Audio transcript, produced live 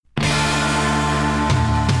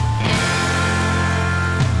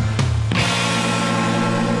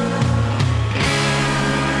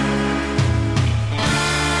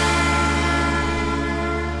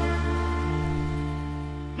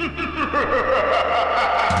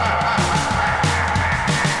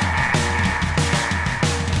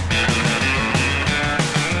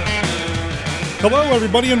Hello,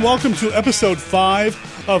 everybody, and welcome to episode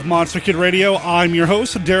 5 of Monster Kid Radio. I'm your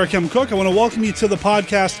host, Derek M. Cook. I want to welcome you to the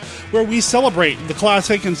podcast where we celebrate the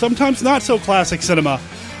classic and sometimes not so classic cinema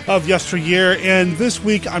of yesteryear. And this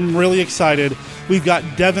week, I'm really excited. We've got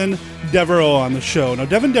Devin Devereaux on the show. Now,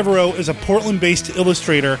 Devin Devereaux is a Portland-based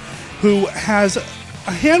illustrator who has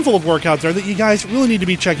a handful of work out there that you guys really need to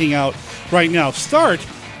be checking out right now. Start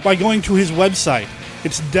by going to his website.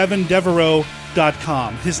 It's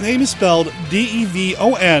devindevereaux.com. His name is spelled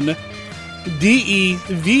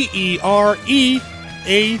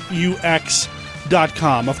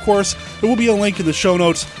DEVONDEVEREAUX.com. Of course, there will be a link in the show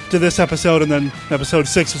notes to this episode and then episode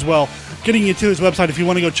 6 as well, getting you to his website if you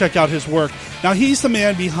want to go check out his work. Now, he's the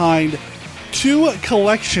man behind 2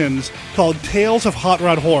 collections called Tales of Hot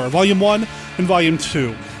Rod Horror, Volume 1 and Volume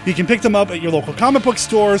 2. You can pick them up at your local comic book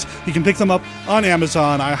stores. You can pick them up on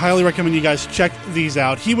Amazon. I highly recommend you guys check these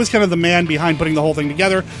out. He was kind of the man behind putting the whole thing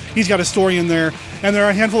together. He's got a story in there, and there are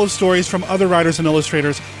a handful of stories from other writers and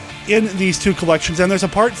illustrators in these 2 collections, and there's a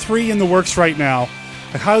part 3 in the works right now.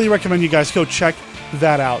 I highly recommend you guys go check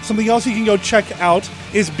that out. Something else you can go check out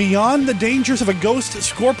is Beyond the Dangers of a Ghost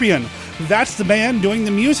Scorpion. That's the band doing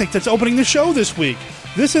the music that's opening the show this week.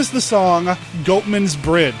 This is the song Goatman's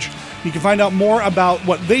Bridge. You can find out more about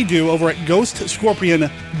what they do over at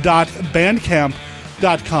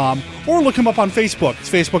ghostscorpion.bandcamp.com or look them up on Facebook. It's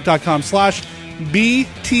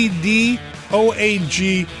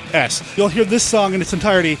facebook.com/BTDOAGS. You'll hear this song in its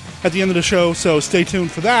entirety at the end of the show, so stay tuned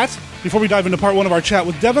for that. Before we dive into part 1 of our chat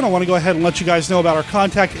with Devin, I want to go ahead and let you guys know about our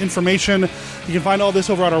contact information. You can find all this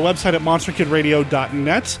over at our website at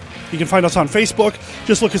monsterkidradio.net. You can find us on Facebook.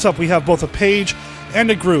 Just look us up. We have both a page and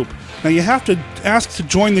a group. Now, you have to ask to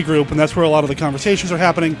join the group, and that's where a lot of the conversations are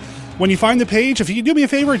happening. When you find the page, if you can do me a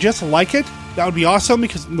favor, just like it. That would be awesome,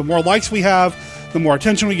 because the more likes we have, the more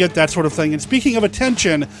attention we get, that sort of thing. And speaking of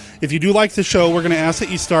attention, if you do like the show, we're going to ask that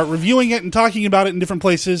you start reviewing it and talking about it in different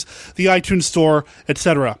places, the iTunes Store,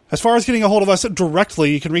 etc. As far as getting a hold of us directly,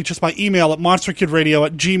 you can reach us by email at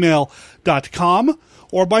monsterkidradio@gmail.com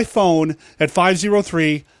or by phone at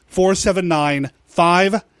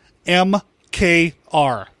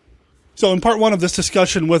 503-479-5MKR. So in part 1 of this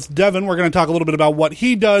discussion with Devin, we're going to talk a little bit about what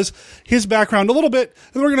he does, his background a little bit,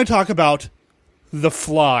 and then we're going to talk about The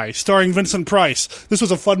Fly, starring Vincent Price. This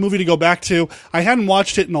was a fun movie to go back to. I hadn't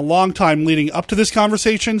watched it in a long time leading up to this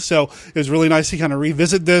conversation, so it was really nice to kind of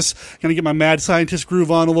revisit this, kind of get my mad scientist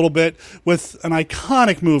groove on a little bit with an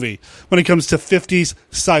iconic movie when it comes to 50s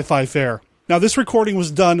sci-fi fare. Now, this recording was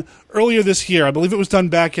done earlier this year. I believe it was done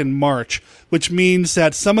back in March, which means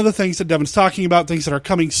that some of the things that Devin's talking about, things that are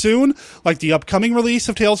coming soon, like the upcoming release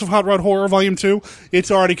of Tales of Hot Rod Horror Volume 2,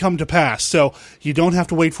 it's already come to pass. So you don't have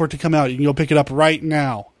to wait for it to come out. You can go pick it up right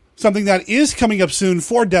now. Something that is coming up soon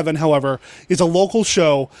for Devin, however, is a local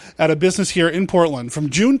show at a business here in Portland from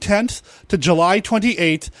June 10th to July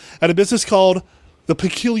 28th at a business called The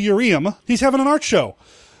Peculiarium. He's having an art show.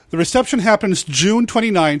 The reception happens June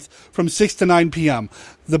 29th from 6 to 9 p.m.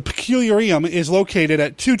 The Peculiarium is located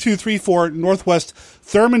at 2234 Northwest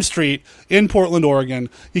Thurman Street in Portland, Oregon.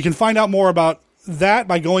 You can find out more about that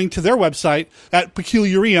by going to their website at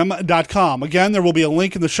peculiarium.com. Again, there will be a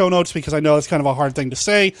link in the show notes because I know it's kind of a hard thing to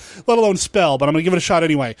say, let alone spell, but I'm going to give it a shot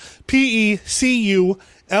anyway.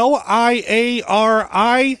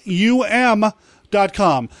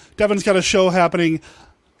 peculiarium.com. Devin's got a show happening.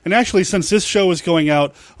 And actually, since this show is going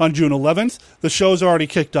out on June 11th, the show's already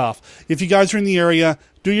kicked off. If you guys are in the area,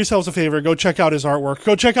 do yourselves a favor, go check out his artwork.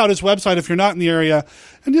 Go check out his website if you're not in the area,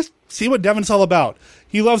 and just see what Devin's all about.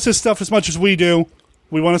 He loves his stuff as much as we do.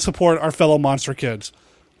 We want to support our fellow monster kids.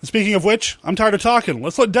 And speaking of which, I'm tired of talking.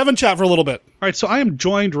 Let's let Devin chat for a little bit. All right, so I am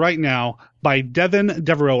joined right now by Devin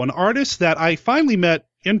Devereaux, an artist that I finally met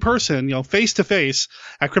in person, face-to-face,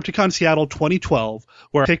 at Crypticon Seattle 2012,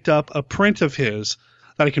 where I picked up a print of his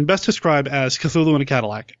that I can best describe as Cthulhu in a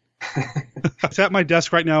Cadillac. It's at my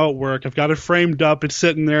desk right now at work. I've got it framed up. It's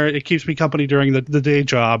sitting there. It keeps me company during the day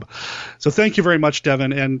job. So thank you very much,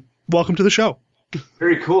 Devin, and welcome to the show.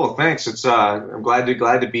 Very cool. Thanks. It's I'm glad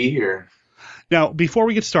to be here. Now, before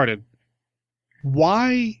we get started,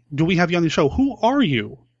 why do we have you on the show? Who are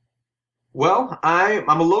you? Well, I'm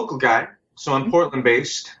a local guy, so I'm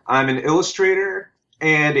Portland-based. I'm an illustrator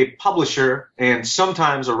and a publisher and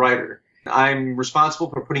sometimes a writer. I'm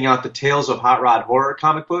responsible for putting out the Tales of Hot Rod Horror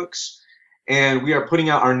comic books, and we are putting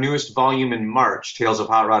out our newest volume in March, Tales of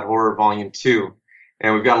Hot Rod Horror Volume 2.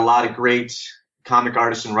 And we've got a lot of great comic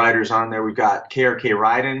artists and writers on there. We've got KRK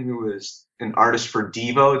Ryden, who is an artist for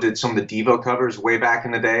Devo, did some of the Devo covers way back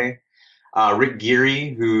in the day. Rick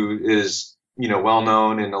Geary, who is well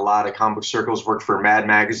known in a lot of comic book circles, worked for Mad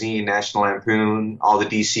Magazine, National Lampoon, all the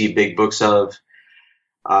DC big books of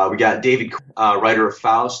We got David, writer of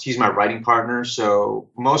Faust. He's my writing partner. So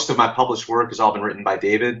most of my published work has all been written by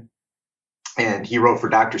David. And he wrote for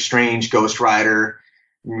Doctor Strange, Ghost Rider,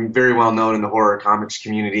 very well known in the horror comics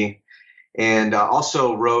community. And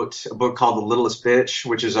also wrote a book called The Littlest Bitch,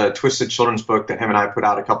 which is a twisted children's book that him and I put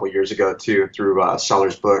out a couple of years ago, too, through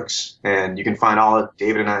Sellers Books. And you can find all of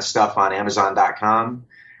David and I's stuff on Amazon.com.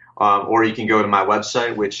 Or you can go to my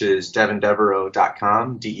website, which is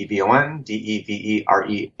devondevereaux.com, DEVON,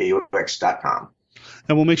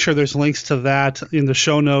 And we'll make sure there's links to that in the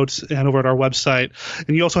show notes and over at our website.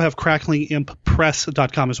 And you also have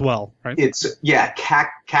cracklingimppress.com as well, right? It's,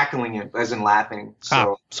 cackling imp, as in laughing.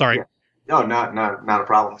 So, sorry. Yeah. No, not a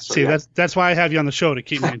problem. So, See, that's why I have you on the show, to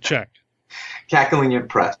keep me in check. Cackling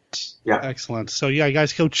Impress. Yeah. Excellent. So, yeah, you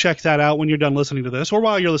guys go check that out when you're done listening to this, or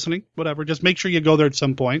while you're listening, whatever. Just make sure you go there at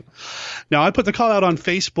some point. Now, I put the call out on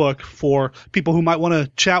Facebook for people who might want to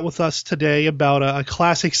chat with us today about a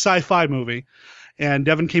classic sci-fi movie. And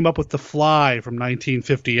Devon came up with The Fly from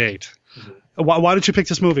 1958. Mm-hmm. Why did you pick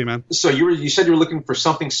this movie, man? So you said you were looking for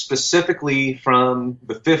something specifically from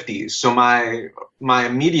the 50s. So my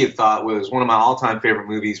immediate thought was one of my all-time favorite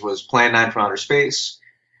movies was Plan 9 from Outer Space.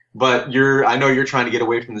 But I know you're trying to get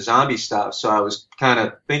away from the zombie stuff, so I was kind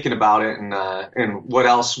of thinking about it and what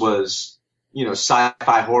else was,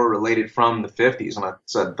 sci-fi horror related from the 50s. And I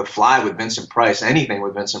said The Fly with Vincent Price. Anything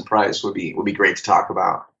with Vincent Price would be great to talk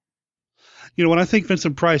about. When I think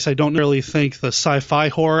Vincent Price, I don't really think the sci-fi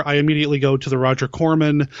horror. I immediately go to the Roger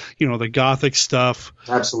Corman, the gothic stuff.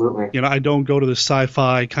 Absolutely. I don't go to the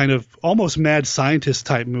sci-fi kind of almost mad scientist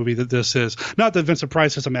type movie that this is. Not that Vincent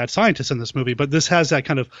Price is a mad scientist in this movie, but this has that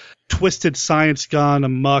kind of twisted science gone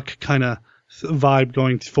amok kind of vibe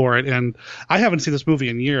going for it. And I haven't seen this movie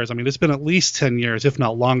in years. I mean, it's been at least 10 years, if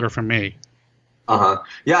not longer for me.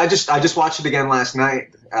 Yeah, I just watched it again last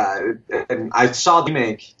night, and I saw the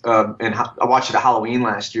remake, and I watched it at Halloween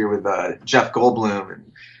last year with Jeff Goldblum,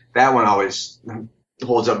 and that one always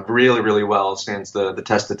holds up really, really well, stands the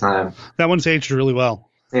test of time. That one's aged really well,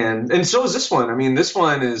 and so is this one. I mean, this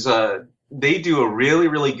one is they do a really,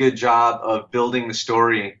 really good job of building the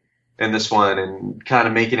story in this one and kind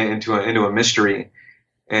of making it into a mystery.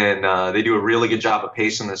 And they do a really good job of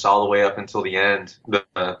pacing this all the way up until the end,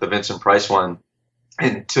 the Vincent Price one.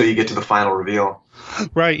 Until you get to the final reveal.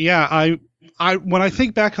 Right, yeah. I when I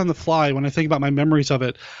think back on The Fly, when I think about my memories of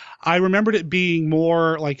it, I remembered it being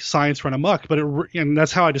more like science run amok, and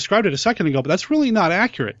that's how I described it a second ago, but that's really not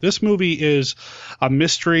accurate. This movie is a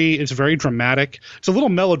mystery. It's very dramatic. It's a little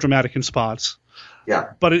melodramatic in spots.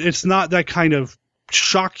 Yeah. But it's not that kind of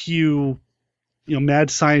shock you, mad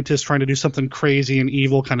scientist trying to do something crazy and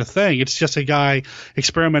evil kind of thing. It's just a guy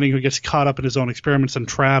experimenting who gets caught up in his own experiments and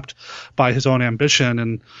trapped by his own ambition,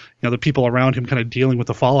 and the people around him kind of dealing with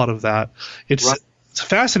the fallout of that. It's a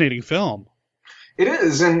fascinating film. It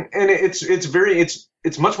is, and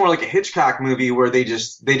it's much more like a Hitchcock movie where they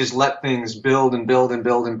just let things build and build and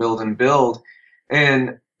build and build and build.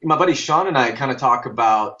 And my buddy Sean and I kind of talk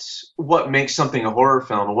about what makes something a horror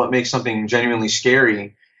film and what makes something genuinely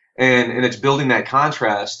scary. And it's building that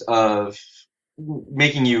contrast of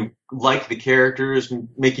making you like the characters,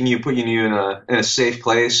 putting you in a safe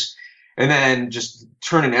place, and then just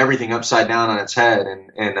turning everything upside down on its head.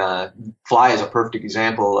 And Fly is a perfect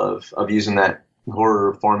example of using that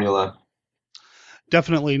horror formula.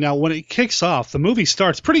 Definitely. Now, when it kicks off, the movie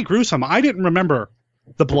starts pretty gruesome. I didn't remember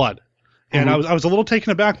the blood. And I was a little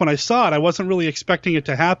taken aback when I saw it. I wasn't really expecting it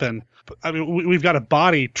to happen. I mean, we've got a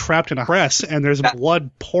body trapped in a press, and there's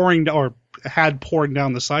blood pouring down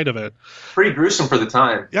the side of it. Pretty gruesome for the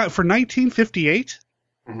time. Yeah, for 1958,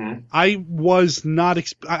 I was not.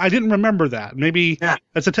 I didn't remember that. Maybe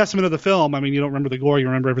that's a testament of the film. I mean, you don't remember the gore, you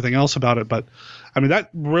remember everything else about it. But I mean, that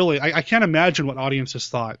really, I can't imagine what audiences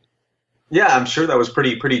thought. Yeah, I'm sure that was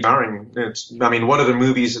pretty jarring. What other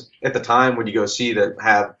movies at the time would you go see that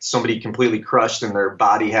have somebody completely crushed and their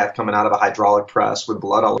body half coming out of a hydraulic press with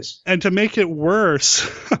blood all over? And to make it worse,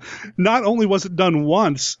 not only was it done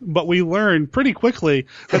once, but we learned pretty quickly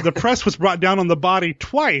that the press was brought down on the body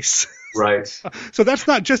twice. Right. So that's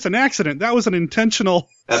not just an accident. That was an intentional.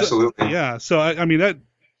 Absolutely. So I mean, that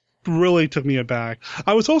really took me aback.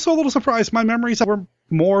 I was also a little surprised. My memories were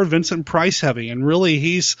more Vincent Price heavy, and really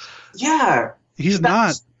he's not.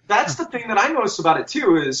 That's the thing that I noticed about it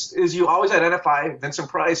too is you always identify Vincent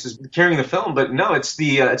Price as carrying the film, but no, it's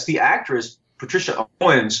the actress Patricia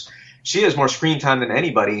Owens. She has more screen time than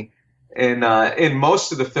anybody, and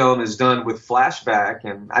most of the film is done with flashback,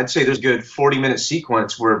 and I'd say there's a good 40-minute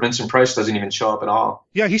sequence where Vincent Price doesn't even show up at all.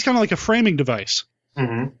 Yeah, he's kind of like a framing device.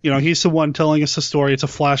 Mm-hmm. You know, he's the one telling us the story. It's a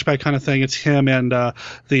flashback kind of thing. It's him and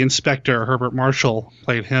the inspector, Herbert Marshall,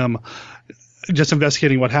 played him, just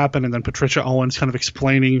investigating what happened, and then Patricia Owens kind of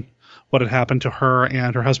explaining what had happened to her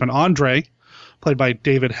and her husband, Andre, played by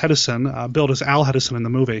David Hedison, billed as Al Hedison in the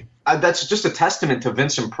movie. That's just a testament to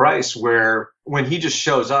Vincent Price, where when he just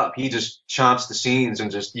shows up, he just chomps the scenes,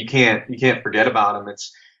 and just you can't forget about him.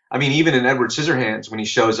 Even in Edward Scissorhands, when he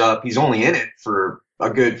shows up, he's only in it for a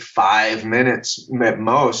good 5 minutes at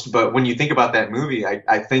most. But when you think about that movie,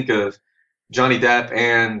 I think of Johnny Depp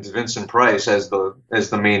and Vincent Price as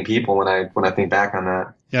the main people when I think back on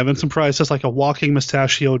that. Yeah, Vincent Price is like a walking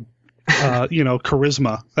mustachioed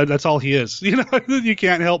charisma. That's all he is. You know, you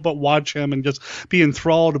can't help but watch him and just be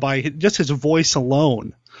enthralled by just his voice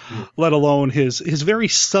alone, let alone his very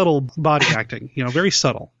subtle body acting. You know, very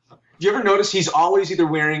subtle. Do you ever notice he's always either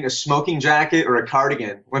wearing a smoking jacket or a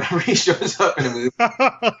cardigan whenever he shows up in a movie?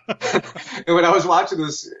 And when I was watching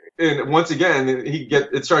this, and once again,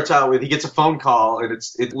 it starts out with he gets a phone call, and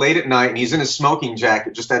it's late at night, and he's in his smoking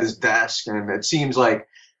jacket just at his desk, and it seems like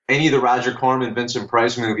any of the Roger Corman, Vincent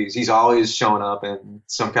Price movies, he's always showing up in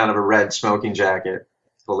some kind of a red smoking jacket.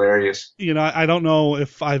 Hilarious. You know, I don't know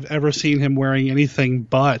if I've ever seen him wearing anything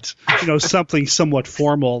but, something somewhat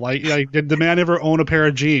formal. Like, did the man ever own a pair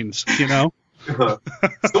of jeans, you know?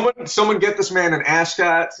 Someone get this man an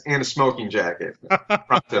ascot and a smoking jacket.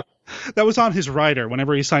 That was on his rider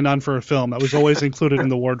whenever he signed on for a film. That was always included in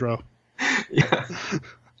the wardrobe. Yeah.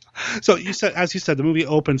 So as you said, the movie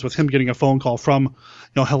opens with him getting a phone call from,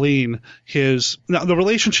 Helene. Now the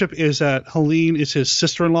relationship is that Helene is his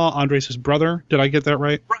sister-in-law, Andre's his brother. Did I get that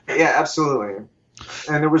right? Right. Yeah, absolutely.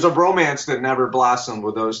 And there was a romance that never blossomed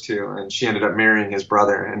with those two, and she ended up marrying his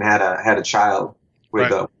brother and had a child with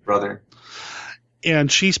the brother.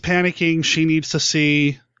 And she's panicking. She needs to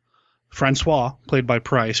see Francois, played by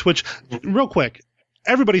Price. Which, real quick,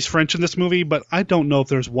 everybody's French in this movie, but I don't know if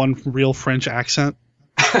there's one real French accent.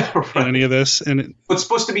 Right. In any of this, and it's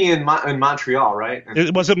supposed to be in Montreal, right?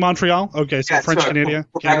 Was it Montreal? Okay, so French Canadian.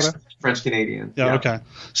 French Canadian. Yeah, okay.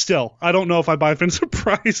 Still, I don't know if I buy Vincent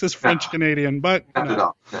Price as French Canadian, but not at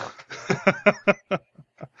all. No.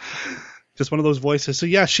 Just one of those voices. So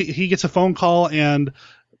yeah, he gets a phone call, and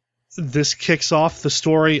this kicks off the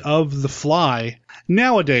story of The Fly.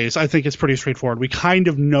 Nowadays, I think it's pretty straightforward. We kind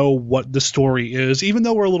of know what the story is, even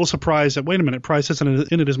though we're a little surprised that, wait a minute, Price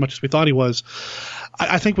isn't in it as much as we thought he was.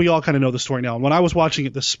 I think we all kind of know the story now. And when I was watching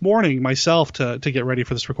it this morning myself to get ready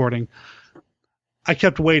for this recording, I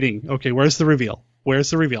kept waiting. Okay, where's the reveal? Where's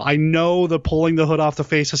the reveal? I know the pulling the hood off the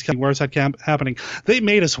face is coming. Where's that happening? They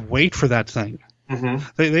made us wait for that thing. Mm-hmm.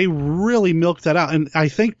 They really milked that out. And I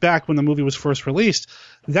think back when the movie was first released,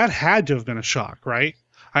 that had to have been a shock, right?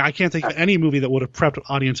 I can't think of any movie that would have prepped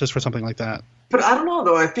audiences for something like that. But I don't know,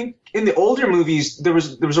 though. I think in the older movies, there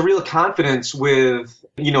was a real confidence with,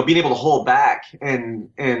 being able to hold back and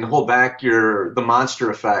hold back the monster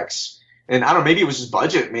effects. And I don't know, maybe it was just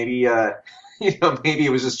budget. Maybe, maybe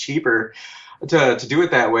it was just cheaper to do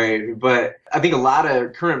it that way. But I think a lot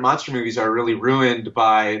of current monster movies are really ruined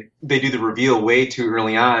by they do the reveal way too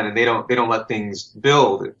early on, and they don't let things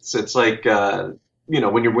build. It's like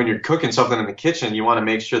when you're cooking something in the kitchen, you want to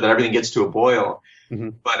make sure that everything gets to a boil. Mm-hmm.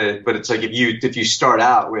 But it's like if you start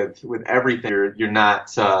out with everything, you're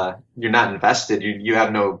not invested. You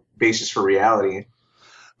have no basis for reality.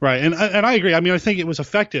 Right, and I agree. I mean, I think it was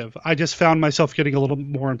effective. I just found myself getting a little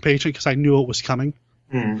more impatient because I knew it was coming.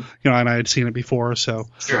 Mm. And I had seen it before, so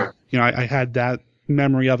sure. I had that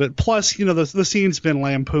memory of it. Plus, the scene's been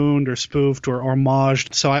lampooned or spoofed or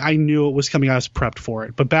homaged, so I knew it was coming. I was prepped for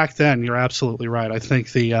it. But back then, you're absolutely right. I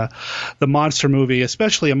think the monster movie,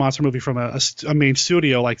 especially a monster movie from a main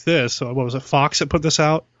studio like this, what was it, Fox that put this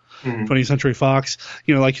out? 20th Century Fox.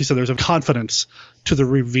 Like you said, there's a confidence to the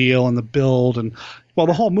reveal and the build, and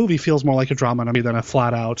the whole movie feels more like a drama than a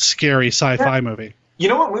flat out scary sci-fi movie. You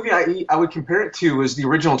know what movie I would compare it to was the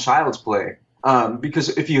original Child's Play. Because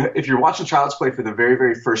if you're watching Child's Play for the very,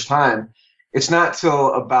 very first time, it's not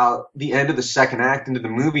till about the end of the second act into the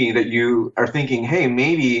movie that you are thinking, hey,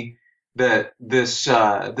 maybe that this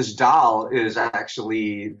doll is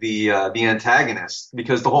actually the antagonist,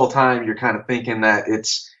 because the whole time you're kind of thinking that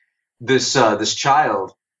it's this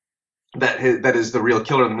child that is the real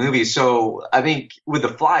killer in the movie. So I think with The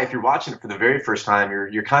Fly, if you're watching it for the very first time,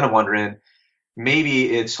 you're kind of wondering, maybe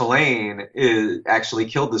it's Helene actually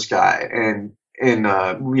killed this guy, and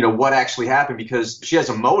what actually happened, because she has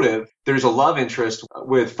a motive. There's a love interest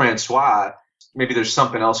with Francois. Maybe there's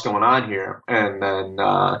something else going on here, and then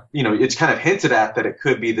it's kind of hinted at that it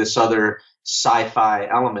could be this other sci-fi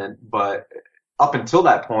element. But up until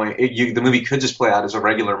that point, the movie could just play out as a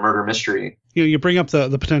regular murder mystery. You bring up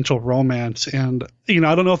the potential romance, and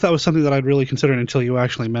I don't know if that was something that I'd really considered until you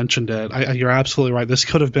actually mentioned it. You're absolutely right. This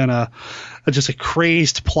could have been just a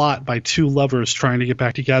crazed plot by two lovers trying to get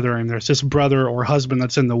back together, and there's this brother or husband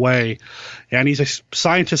that's in the way, and he's a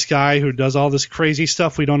scientist guy who does all this crazy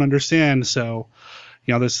stuff we don't understand. So,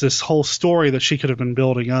 there's this whole story that she could have been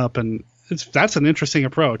building up, and that's an interesting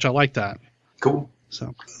approach. I like that. Cool.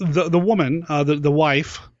 So the woman, the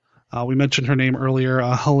wife. We mentioned her name earlier,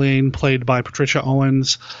 Helene, played by Patricia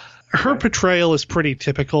Owens. Her portrayal is pretty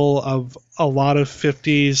typical of a lot of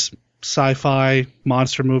 50s sci-fi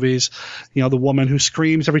monster movies. The woman who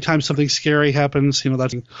screams every time something scary happens.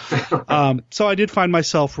 That's. So I did find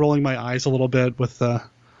myself rolling my eyes a little bit with that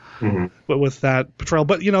portrayal.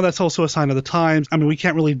 But that's also a sign of the times. I mean, we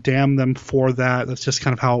can't really damn them for that. That's just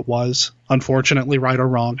kind of how it was, unfortunately, right or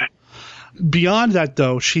wrong. Beyond that,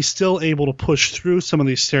 though, she's still able to push through some of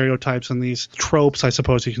these stereotypes and these tropes, I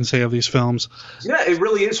suppose you can say, of these films. Yeah, it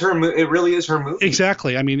really is her movie.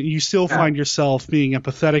 Exactly. I mean, you still find yourself being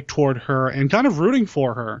empathetic toward her and kind of rooting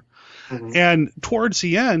for her. Mm-hmm. And towards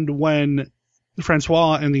the end, when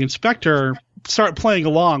Francois and the inspector start playing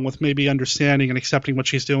along with maybe understanding and accepting what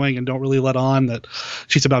she's doing and don't really let on that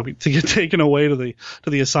she's about to get taken away to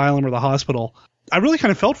the asylum or the hospital, I really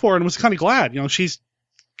kind of felt for her and was kind of glad. She's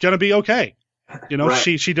gonna be okay. Right.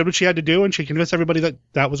 She did what she had to do, and she convinced everybody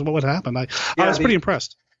that was what would happen. I was pretty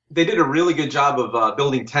impressed. They did a really good job of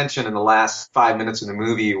building tension in the last 5 minutes of the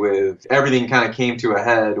movie, with everything kind of came to a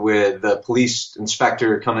head with the police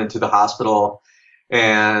inspector coming to the hospital,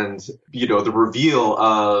 and the reveal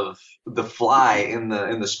of the fly in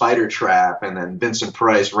the spider trap, and then Vincent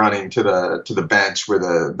Price running to the bench where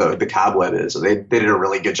the cobweb is. So they did a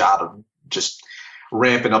really good job of just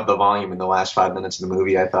ramping up the volume in the last 5 minutes of the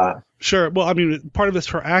movie, I thought. Sure. Well, I mean, part of it's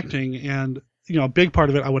her acting, and a big part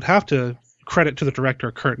of it I would have to credit to the director,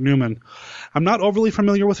 Kurt Newman. I'm not overly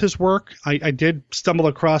familiar with his work. I did stumble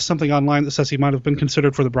across something online that says he might have been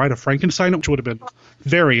considered for The Bride of Frankenstein, which would have been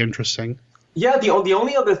very interesting. Yeah, the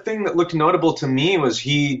only other thing that looked notable to me was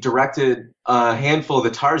he directed a handful of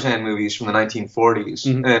the Tarzan movies from the 1940s.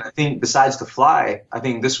 Mm-hmm. And I think besides The Fly, I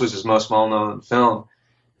think this was his most well-known film.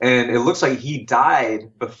 And it looks like he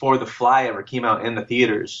died before The Fly ever came out in the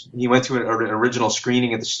theaters. He went to an original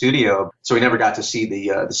screening at the studio, so he never got to see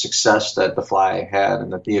the success that The Fly had in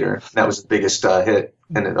the theater. That was the biggest hit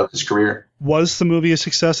of his career. Was the movie a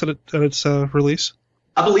success at its release?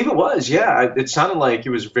 I believe it was, yeah. It sounded like it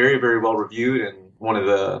was very, very well reviewed and one of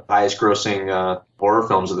the highest grossing horror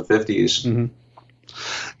films of the 50s. Mm-hmm.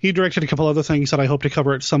 He directed a couple other things that I hope to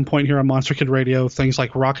cover at some point here on Monster Kid Radio, things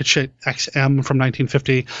like Rocket Ship XM from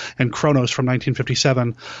 1950 and Kronos from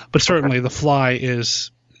 1957. But certainly The Fly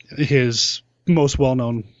is his most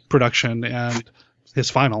well-known production and his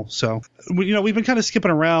final. So, we've been kind of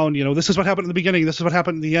skipping around. This is what happened in the beginning. This is what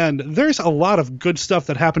happened in the end. There's a lot of good stuff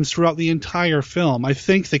that happens throughout the entire film. I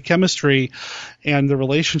think the chemistry and the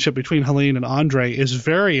relationship between Helene and Andre is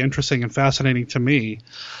very interesting and fascinating to me,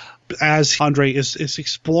 as Andre is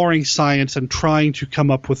exploring science and trying to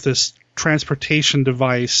come up with this transportation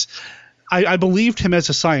device. I believed him as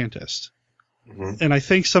a scientist. Mm-hmm. And I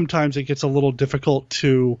think sometimes it gets a little difficult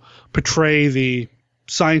to portray the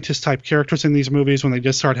scientist-type characters in these movies when they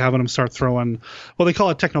just start having them start throwing, well, they call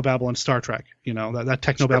it technobabble in Star Trek, that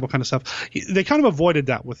technobabble kind of stuff. They kind of avoided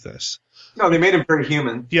that with this. No, they made him very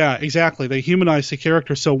human. Yeah, exactly. They humanized the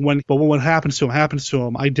character, so when what happens to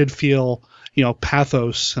him, I did feel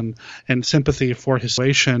pathos and sympathy for his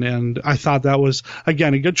situation, and I thought that was,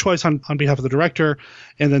 again, a good choice on behalf of the director,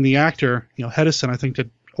 and then the actor, Hedison, I think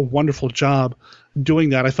did a wonderful job doing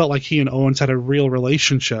that. I felt like he and Owens had a real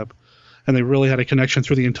relationship, and they really had a connection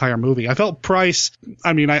through the entire movie. I felt Price,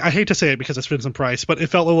 I mean, I hate to say it because it's Vincent Price, but it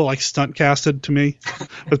felt a little like stunt casted to me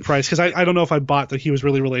with Price, because I don't know if I bought that he was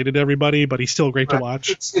really related to everybody, but he's still great to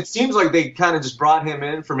watch. It seems like they kind of just brought him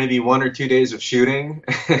in for maybe 1 or 2 days of shooting.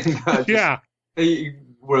 And, yeah.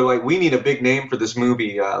 We're like, we need a big name for this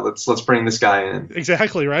movie. Let's bring this guy in.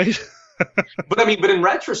 Exactly, right? But in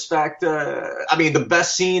retrospect, the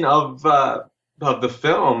best scene of the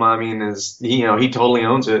film, is he totally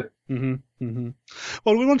owns it. Mm-hmm, mm-hmm.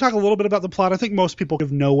 Well, we want to talk a little bit about the plot. I think most people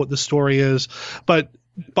know what the story is, but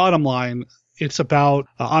bottom line, it's about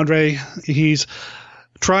Andre. He's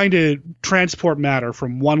trying to transport matter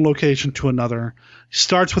from one location to another.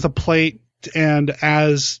 Starts with a plate, and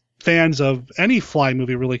as fans of any Fly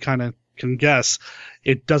movie really kind of can guess,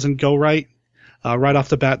 it doesn't go right. Right off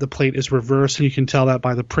the bat, the plate is reversed, and you can tell that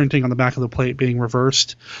by the printing on the back of the plate being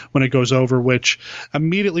reversed when it goes over, which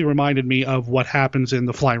immediately reminded me of what happens in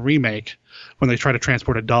the Fly remake when they try to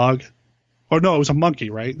transport a dog Or no, it was a monkey,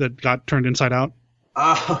 right, that got turned inside out.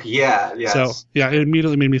 Oh, yeah, yes. So, yeah, it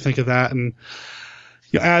immediately made me think of that. And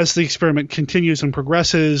as the experiment continues and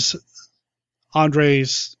progresses,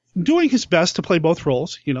 Andre's doing his best to play both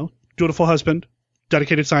roles, dutiful husband,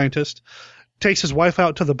 dedicated scientist, takes his wife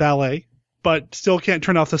out to the ballet, but still can't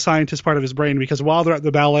turn off the scientist part of his brain because while they're at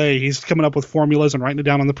the ballet, he's coming up with formulas and writing it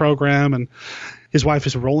down on the program, and his wife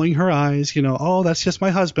is rolling her eyes, oh, that's just my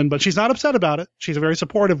husband. But she's not upset about it. She's a very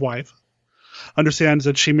supportive wife, understands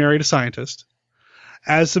that she married a scientist.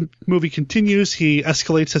 As the movie continues, he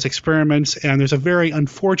escalates his experiments, and there's a very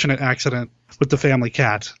unfortunate accident with the family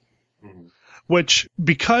cat, which,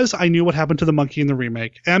 because I knew what happened to the monkey in the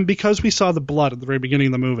remake, and because we saw the blood at the very beginning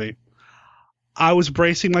of the movie, I was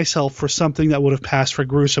bracing myself for something that would have passed for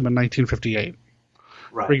gruesome in 1958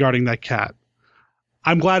 regarding that cat.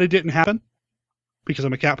 I'm glad it didn't happen because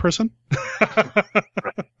I'm a cat person.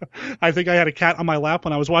 I think I had a cat on my lap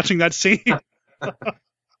when I was watching that scene.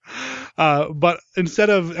 But instead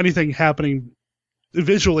of anything happening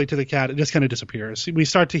visually to the cat, it just kind of disappears. We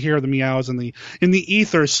start to hear the meows in the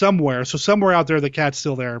ether somewhere. So somewhere out there, the cat's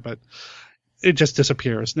still there, but it just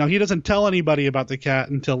disappears. Now, he doesn't tell anybody about the cat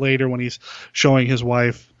until later when he's showing his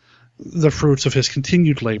wife the fruits of his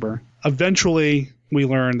continued labor. Eventually, we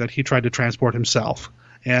learn that he tried to transport himself,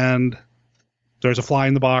 and there's a fly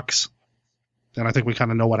in the box, and I think we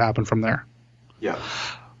kind of know what happened from there. Yeah.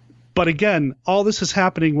 But again, all this is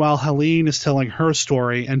happening while Helene is telling her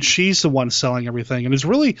story, and she's the one selling everything, and is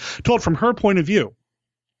really told from her point of view.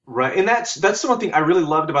 Right, and that's the one thing I really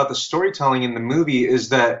loved about the storytelling in the movie is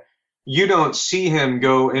that you don't see him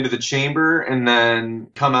go into the chamber and then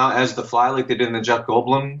come out as the fly like they did in the Jeff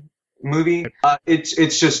Goldblum movie.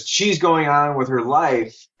 It's just she's going on with her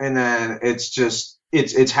life, and then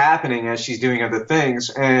it's happening as she's doing other things,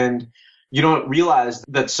 and you don't realize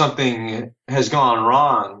that something has gone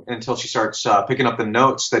wrong until she starts picking up the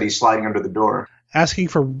notes that he's sliding under the door. Asking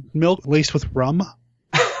for milk laced with rum?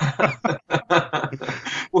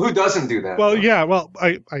 Well, who doesn't do that? Well, yeah. Well,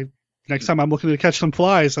 I next time I'm looking to catch some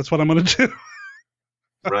flies, that's what I'm going to do.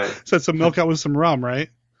 Right. Set some milk out with some rum, right?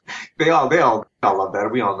 They all love that.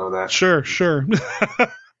 We all know that. Sure.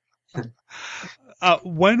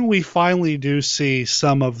 When we finally do see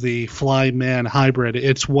some of the fly-man hybrid,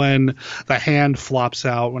 it's when the hand flops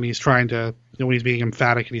out when he's trying to, when he's being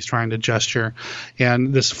emphatic and he's trying to gesture,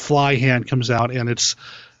 and this fly hand comes out, and it's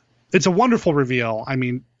a wonderful reveal. I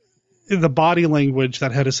mean, the body language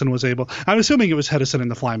that Hedison was able, I'm assuming it was Hedison in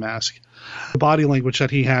the fly mask, the body language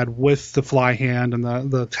that he had with the fly hand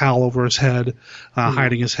and the towel over his head,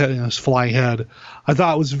 hiding his head, his fly head, I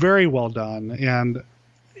thought was very well done. And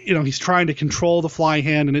he's trying to control the fly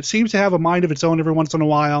hand, and it seems to have a mind of its own every once in a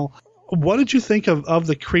while. What did you think of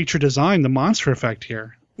the creature design, the monster effect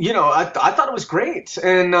here? I thought it was great,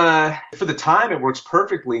 and for the time, it works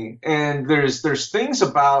perfectly. And there's things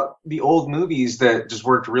about the old movies that just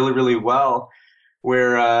worked really, really well.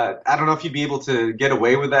 Where I don't know if you'd be able to get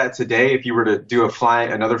away with that today if you were to do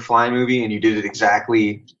another Fly movie and you did it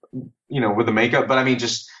exactly, with the makeup. But I mean,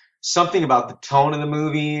 just something about the tone of the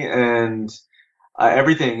movie and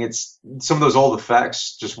everything. It's some of those old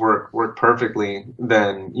effects just work perfectly.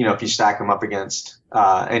 Then if you stack them up against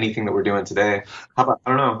anything that we're doing today. I don't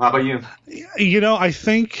know. How about you? I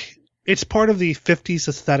think it's part of the 50s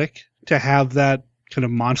aesthetic to have that kind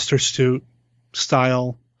of monster suit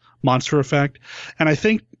style monster effect, and I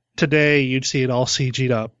think today you'd see it all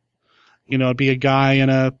CG'd up. It'd be a guy in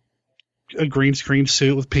a green screen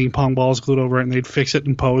suit with ping pong balls glued over it, and they'd fix it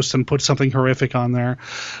in post and put something horrific on there.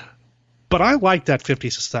 But I like that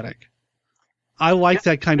 50s aesthetic. I like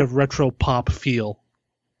that kind of retro pop feel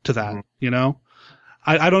to that,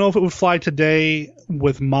 I don't know if it would fly today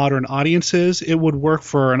with modern audiences. It would work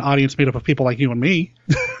for an audience made up of people like you and me.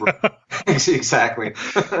 Exactly.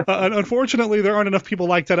 Unfortunately, there aren't enough people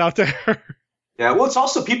like that out there. Yeah, well, it's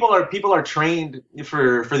also people are trained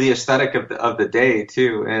for the aesthetic of the day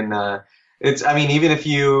too, and even if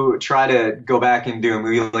you try to go back and do a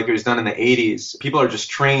movie like it was done in the 80s, people are just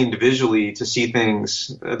trained visually to see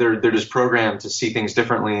things. They're just programmed to see things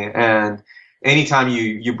differently, and anytime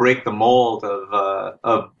you break the mold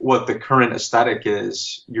of what the current aesthetic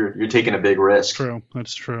is, you're taking a big risk. True,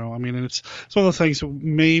 that's true. I mean, it's one of the things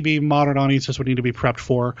maybe modern audiences would need to be prepped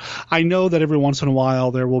for. I know that every once in a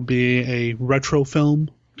while there will be a retro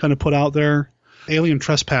film kind of put out there. Alien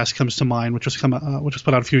Trespass comes to mind, which was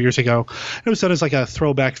put out a few years ago. It was done as like a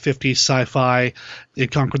throwback 50s sci-fi,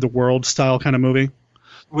 It Conquered the World style kind of movie.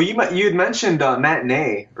 Well, you had mentioned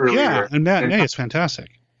Matinee earlier. Yeah, and Matinee is fantastic.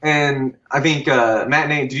 And I think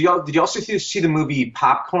Matinee. Did you also see the movie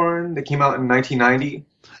Popcorn that came out in 1990?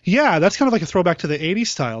 Yeah, that's kind of like a throwback to the 80s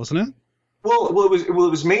style, isn't it? It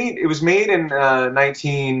was made in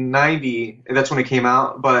 1990. And that's when it came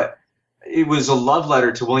out, but it was a love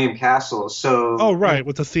letter to William Castle. So oh, right,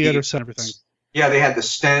 with the theater and everything. Yeah, they had the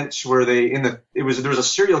stench where there was a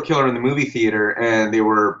serial killer in the movie theater, and they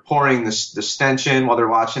were pouring the stench in while they're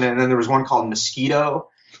watching it. And then there was one called Mosquito,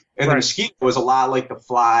 and the Mosquito was a lot like The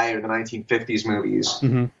Fly or the 1950s movies.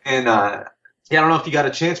 Mm-hmm. And I don't know if you got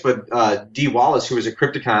a chance, but Dee Wallace, who was at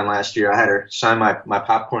Crypticon last year, I had her sign my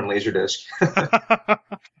popcorn Laserdisc. I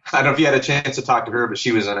don't know if you had a chance to talk to her, but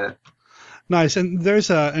she was in it. Nice. And there's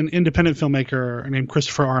an independent filmmaker named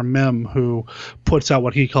Christopher R. Mim who puts out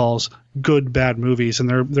what he calls good bad movies, and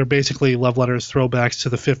they're basically love letters, throwbacks to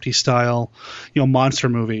the 50s style, monster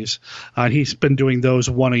movies. And he's been doing those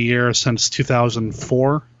one a year since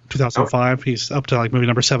 2004. 2005. Oh. He's up to like movie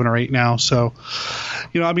number 7 or 8 now. So,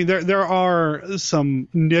 there are some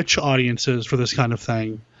niche audiences for this kind of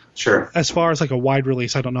thing. Sure. As far as like a wide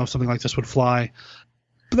release, I don't know if something like this would fly,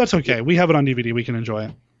 but that's okay. We have it on DVD. We can enjoy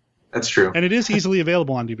it. That's true. And it is easily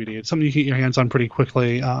available on DVD. It's something you can get your hands on pretty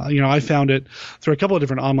quickly. I found it through a couple of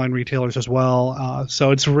different online retailers as well.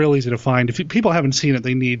 So it's real easy to find. If people haven't seen it,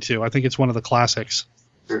 they need to. I think it's one of the classics.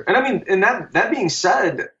 And that being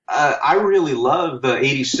said, I really love the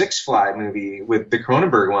 86 Fly movie with the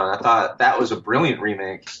Cronenberg one. I thought that was a brilliant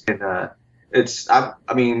remake. And I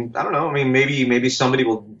don't know. Maybe somebody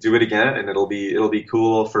will do it again, and it'll be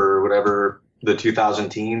cool for whatever the 2000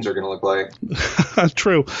 teens are going to look like.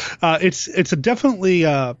 True. It's definitely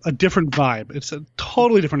a different vibe. It's a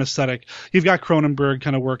totally different aesthetic. You've got Cronenberg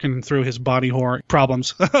kind of working through his body horror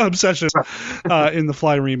problems, obsession in the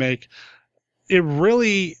Fly remake. It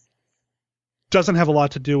really doesn't have a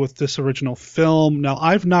lot to do with this original film. Now,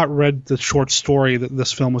 I've not read the short story that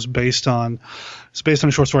this film was based on. It's based on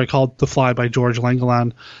a short story called The Fly by George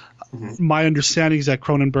Langeland. Mm-hmm. My understanding is that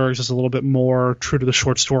Cronenberg's is a little bit more true to the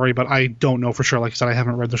short story, but I don't know for sure. Like I said, I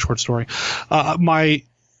haven't read the short story. My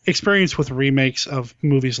experience with remakes of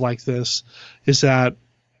movies like this is that,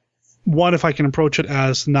 one, if I can approach it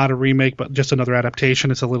as not a remake but just another adaptation,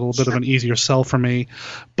 it's a little bit of an easier sell for me.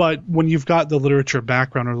 But when you've got the literature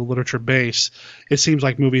background or the literature base, it seems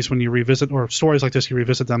like movies, when you revisit, or stories like this, you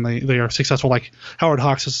revisit them, they are successful. Like Howard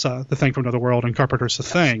Hawks' The Thing from Another World and Carpenter's The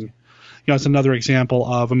Thing. It's another example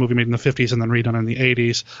of a movie made in the 50s and then redone in the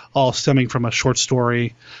 80s, all stemming from a short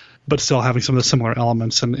story, but still having some of the similar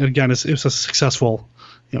elements. And again, it's a successful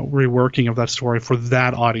reworking of that story for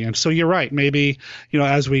that audience. So you're right. Maybe,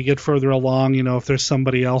 as we get further along, if there's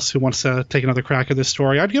somebody else who wants to take another crack at this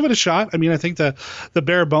story, I'd give it a shot. I think the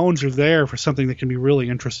bare bones are there for something that can be really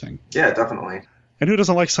interesting. Yeah, definitely. And who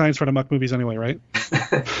doesn't like science run amok movies anyway, right?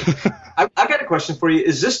 I've got a question for you.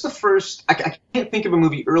 Is this the first? I can't think of a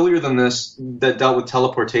movie earlier than this that dealt with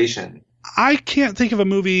teleportation. I can't think of a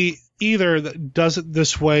movie either that does it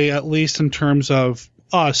this way, at least in terms of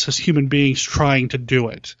us as human beings trying to do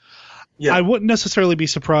it. Yeah. I wouldn't necessarily be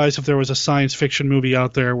surprised if there was a science fiction movie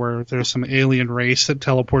out there where there's some alien race that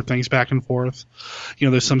teleport things back and forth.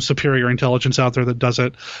 There's some superior intelligence out there that does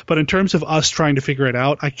it. But in terms of us trying to figure it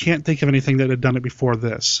out, I can't think of anything that had done it before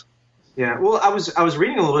this. Yeah, well, I was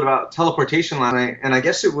reading a little bit about teleportation last night, and I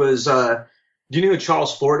guess it was. Do you know who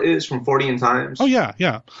Charles Fort is from 40 in Times? Oh,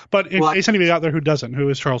 yeah. But in case anybody out there who doesn't, who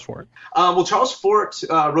is Charles Fort? Charles Fort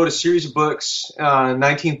wrote a series of books in the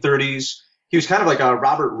 1930s. He was kind of like a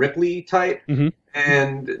Robert Ripley type, mm-hmm.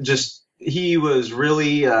 and just he was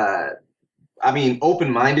really,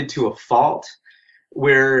 open-minded to a fault,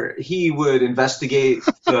 where he would investigate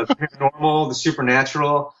the paranormal, the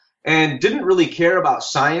supernatural, and didn't really care about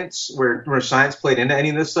science, where science played into any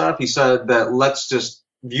of this stuff. He said that let's just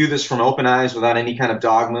view this from open eyes without any kind of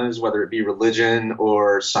dogmas, whether it be religion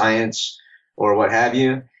or science or what have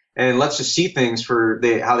you. And let's just see things for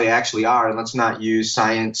how they actually are, and let's not use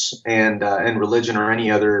science and religion or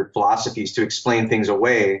any other philosophies to explain things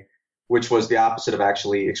away, which was the opposite of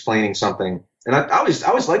actually explaining something. And I always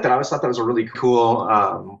liked that. I always thought that was a really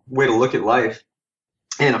cool way to look at life,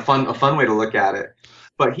 and a fun way to look at it.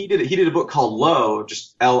 But he did a book called Lo,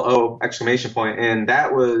 just L-O ! And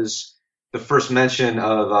that was the first mention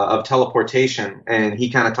of teleportation. And he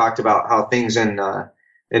kind of talked about how things in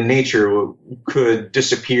nature could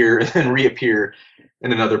disappear and then reappear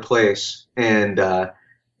in another place. And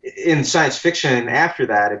in science fiction, after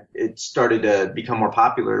that, it started to become more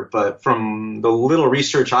popular. But from the little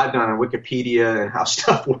research I've done on Wikipedia and how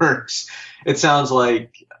stuff works, it sounds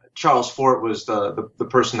like Charles Fort was the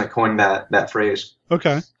person that coined that phrase.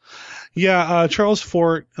 Okay. Yeah, Charles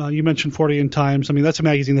Fort, you mentioned 40 in Times. That's a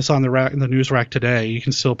magazine that's on the news rack today. You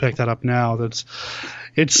can still pick that up now.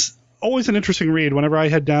 It's always an interesting read. Whenever I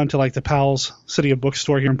head down to like the Powell's City of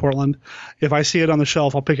Bookstore here in Portland, if I see it on the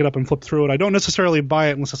shelf, I'll pick it up and flip through it. I don't necessarily buy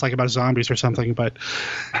it unless it's like about zombies or something, but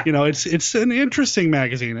it's an interesting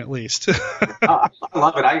magazine at least. I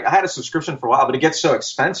love it. I had a subscription for a while, but it gets so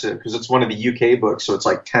expensive because it's one of the UK books, so it's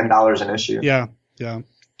like $10 an issue. Yeah.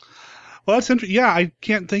 Well, that's interesting. Yeah, I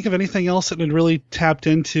can't think of anything else that had really tapped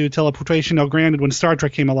into teleportation. Now, granted, when Star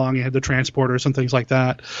Trek came along, you had the transporters and things like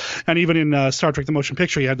that. And even in Star Trek the Motion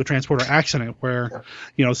Picture, you had the transporter accident where,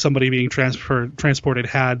 somebody being transported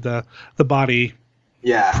had the body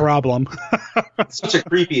problem. That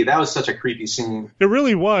was such a creepy scene. It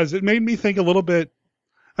really was. It made me think a little bit.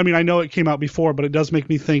 I mean, I know it came out before, but it does make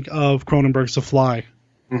me think of Cronenberg's The Fly.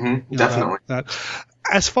 Mm-hmm, definitely. That.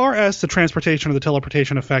 As far as the transportation or the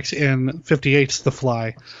teleportation effects in 58's The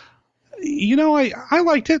Fly, I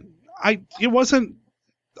liked it. It wasn't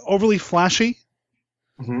overly flashy.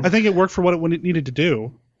 Mm-hmm. I think it worked for what it needed to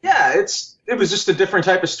do. Yeah, it was just a different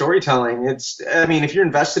type of storytelling. If you're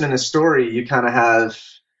invested in a story, you kind of have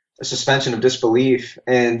a suspension of disbelief,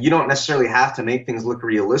 and you don't necessarily have to make things look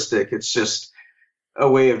realistic. It's just a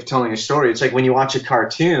way of telling a story. It's like when you watch a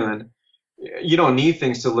cartoon, you don't need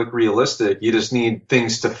things to look realistic. You just need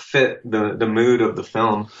things to fit the mood of the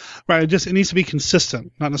film. Right. It needs to be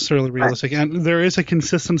consistent, not necessarily realistic. Right. And there is a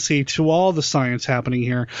consistency to all the science happening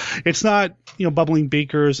here. It's not, bubbling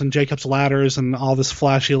beakers and Jacob's ladders and all this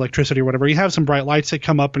flashy electricity or whatever. You have some bright lights that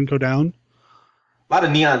come up and go down. A lot of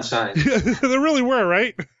neon signs. There really were,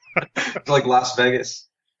 right? Like Las Vegas.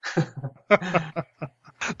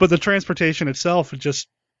 But the transportation itself,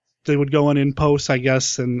 they would go in post, I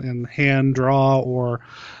guess, and hand draw, or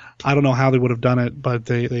I don't know how they would have done it, but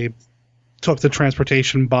they took the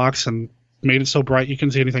transportation box and made it so bright you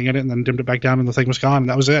couldn't see anything in it, and then dimmed it back down, and the thing was gone, and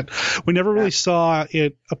that was it. We never really saw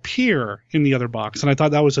it appear in the other box, and I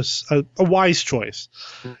thought that was a wise choice.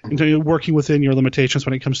 Mm-hmm. Working within your limitations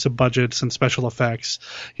when it comes to budgets and special effects.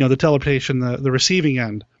 The teleportation, the receiving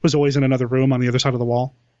end was always in another room on the other side of the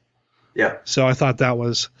wall. Yeah. So I thought that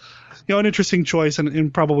was an interesting choice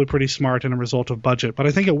and probably pretty smart in a result of budget. But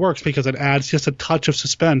I think it works because it adds just a touch of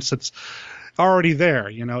suspense that's already there.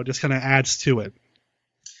 It just kind of adds to it.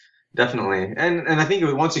 Definitely. And I think,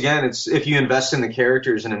 once again, it's if you invest in the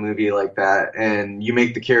characters in a movie like that and you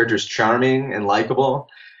make the characters charming and likable,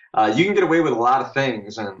 you can get away with a lot of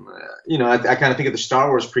things. And, I kind of think of the Star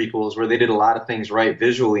Wars prequels where they did a lot of things right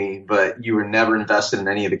visually, but you were never invested in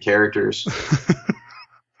any of the characters.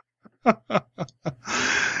 We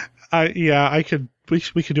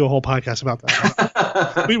could do a whole podcast about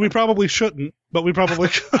that. we probably shouldn't, but we probably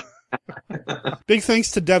could. Big thanks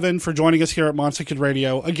to Devin for joining us here at Monster Kid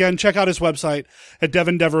Radio. Again, check out his website at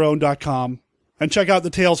devindeverone.com. And check out the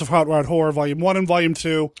Tales of Hot Rod Horror, Volume 1 and Volume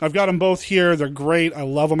 2. I've got them both here. They're great. I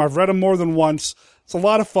love them. I've read them more than once. It's a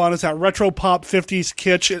lot of fun. It's that retro pop 50s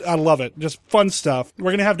kitsch. I love it. Just fun stuff. We're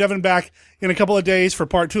going to have Devin back in a couple of days for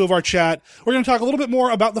part 2 of our chat. We're going to talk a little bit more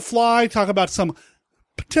about The Fly, talk about some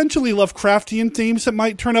potentially Lovecraftian themes that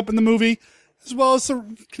might turn up in the movie, as well as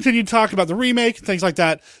continue to talk about the remake, things like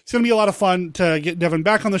that. It's going to be a lot of fun to get Devin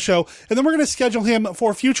back on the show. And then we're going to schedule him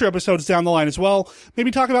for future episodes down the line as well.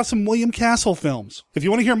 Maybe talk about some William Castle films. If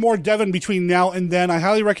you want to hear more Devin between now and then, I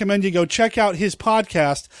highly recommend you go check out his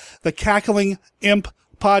podcast, the Cackling Imp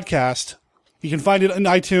Podcast. You can find it on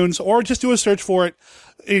iTunes or just do a search for it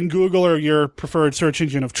in Google or your preferred search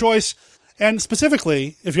engine of choice. And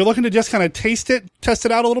specifically, if you're looking to just kind of test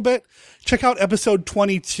it out a little bit, check out episode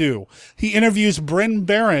 22. He interviews Bryn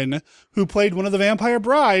Barron, who played one of the vampire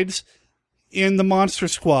brides in the Monster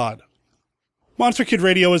Squad. Monster Kid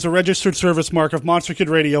Radio is a registered service mark of Monster Kid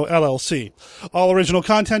Radio, LLC. All original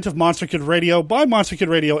content of Monster Kid Radio by Monster Kid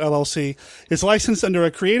Radio, LLC is licensed under a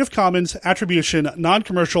Creative Commons Attribution,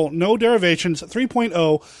 Non-Commercial, No Derivations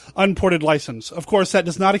 3.0 Unported license. Of course, that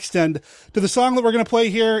does not extend to the song that we're going to play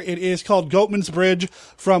here. It is called Goatman's Bridge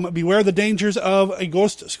from Beware the Dangers of a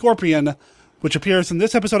Ghost Scorpion, which appears in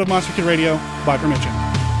this episode of Monster Kid Radio by permission.